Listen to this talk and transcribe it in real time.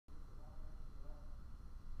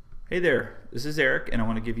Hey there, this is Eric, and I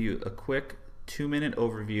want to give you a quick 2-minute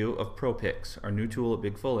overview of PROpx, our new tool at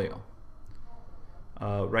BIG Folio.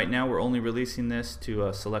 Right now we're only releasing this to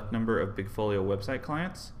a select number of BIG Folio website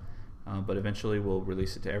clients, but eventually we'll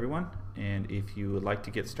release it to everyone. And if you would like to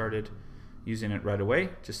get started using it right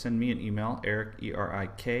away, just send me an email, Eric,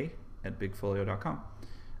 E-R-I-K, at bigfolio.com.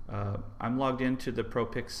 I'm logged into the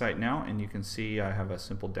PROpx site now, and you can see I have a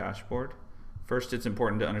simple dashboard. First, it's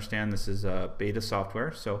important to understand this is beta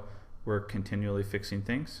software, so we're continually fixing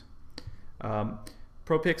things.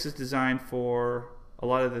 PROpx is designed for a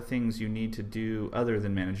lot of the things you need to do other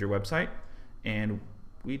than manage your website, and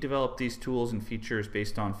we developed these tools and features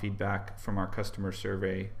based on feedback from our customer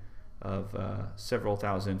survey of several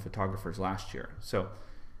thousand photographers last year. So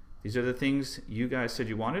these are the things you guys said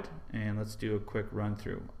you wanted, and let's do a quick run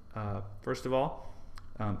through. First of all,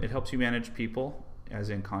 it helps you manage people, as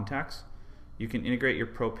in contacts. You can integrate your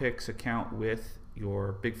PROpx account with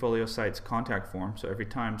your BIG Folio site's contact form, so every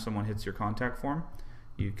time someone hits your contact form,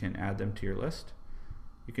 you can add them to your list.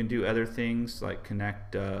 You can do other things like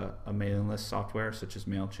connect a mailing list software such as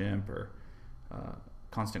MailChimp or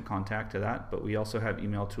Constant Contact to that, but we also have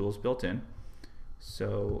email tools built in.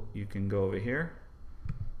 So you can go over here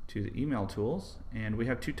to the email tools, and we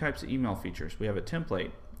have two types of email features. We have a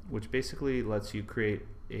template, which basically lets you create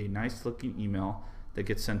a nice looking email that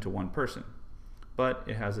gets sent to one person. But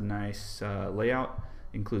it has a nice layout,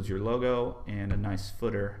 includes your logo and a nice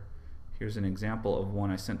footer. Here's an example of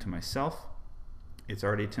one I sent to myself. It's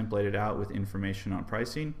already templated out with information on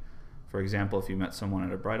pricing. For example, if you met someone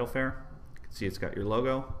at a bridal fair, you can see it's got your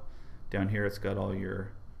logo. Down here it's got all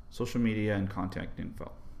your social media and contact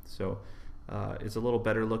info. So it's a little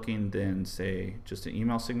better looking than, say, just an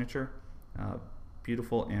email signature.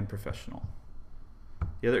 Beautiful and professional.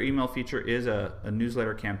 The other email feature is a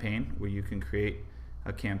newsletter campaign where you can create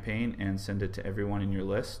a campaign and send it to everyone in your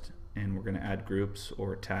list, and we're going to add groups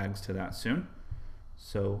or tags to that soon.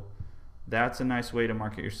 So that's a nice way to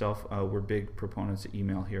market yourself. We're big proponents of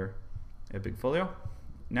email here at BIG Folio.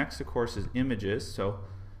 Next, of course, is images. So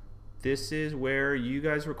this is where you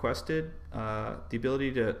guys requested the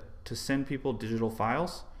ability to send people digital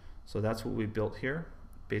files. So that's what we built here.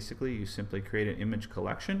 Basically, you simply create an image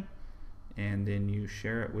collection and then you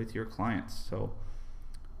share it with your clients. So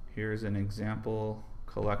here's an example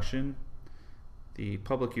collection. The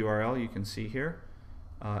public URL you can see here.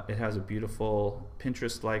 It has a beautiful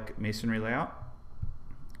Pinterest-like masonry layout.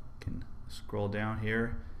 You can scroll down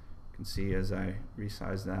here. You can see as I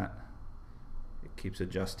resize that, it keeps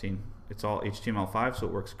adjusting. It's all HTML5, so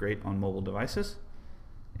it works great on mobile devices.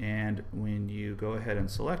 And when you go ahead and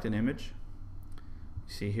select an image,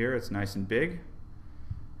 you see here it's nice and big.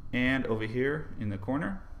 And over here in the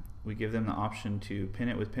corner, we give them the option to pin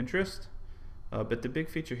it with Pinterest. But the big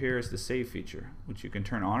feature here is the save feature, which you can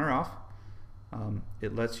turn on or off.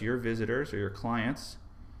 It lets your visitors or your clients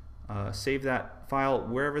save that file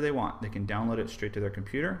wherever they want. They can download it straight to their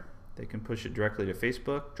computer. They can push it directly to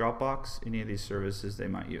Facebook, Dropbox, any of these services they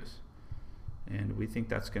might use. And we think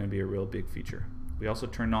that's going to be a real big feature. We also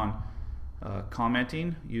turned on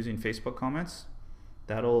commenting using Facebook comments.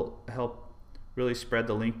 That'll help really spread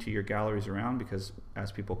the link to your galleries around, because as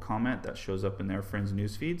people comment, that shows up in their friends'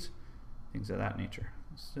 news feeds, things of that nature.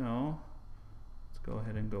 So let's go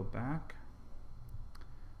ahead and go back.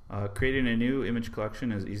 Creating a new image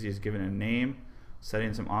collection is easy as giving it a name,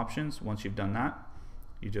 setting some options. Once you've done that,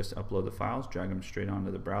 you just upload the files, drag them straight onto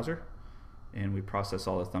the browser, and we process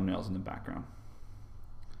all the thumbnails in the background.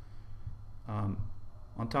 On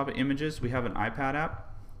top of images, we have an iPad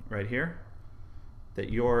app right here that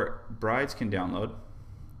your brides can download.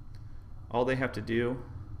 All they have to do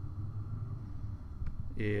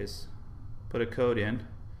is put a code in.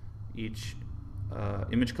 Each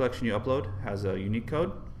image collection you upload has a unique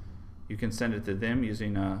code. You can send it to them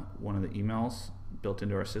using one of the emails built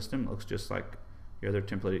into our system. It looks just like your other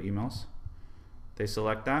templated emails. They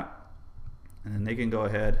select that, and then they can go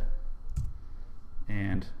ahead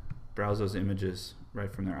and browse those images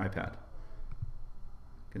right from their iPad.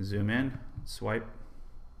 You can zoom in, swipe,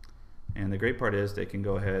 and the great part is they can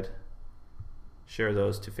go ahead, share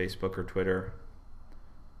those to Facebook or Twitter,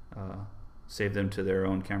 save them to their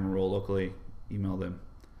own camera roll locally, email them.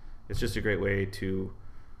 It's just a great way to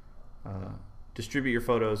distribute your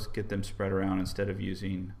photos, get them spread around instead of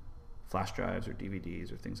using flash drives or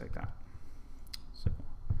DVDs or things like that. So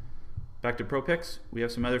back to PROpx, we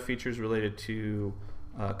have some other features related to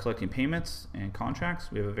collecting payments and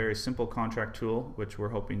contracts. We have a very simple contract tool which we're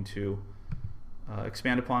hoping to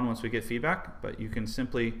expand upon once we get feedback, but you can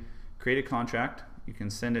simply create a contract. You can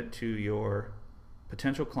send it to your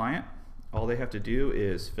potential client. All they have to do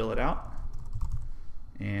is fill it out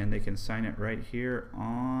and they can sign it right here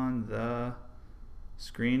on the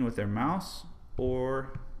screen with their mouse,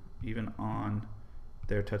 or even on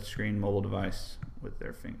their touchscreen mobile device with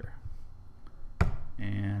their finger.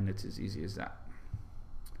 And it's as easy as that.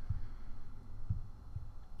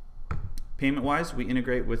 Payment wise, we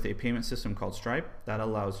integrate with a payment system called Stripe that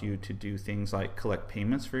allows you to do things like collect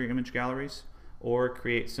payments for your image galleries, or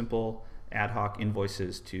create simple ad hoc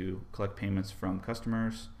invoices to collect payments from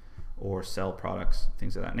customers or sell products,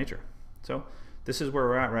 things of that nature. So this is where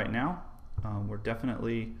we're at right now. We're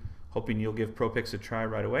definitely hoping you'll give PROpx a try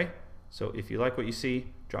right away. So if you like what you see,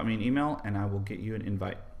 drop me an email and I will get you an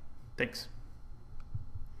invite. Thanks.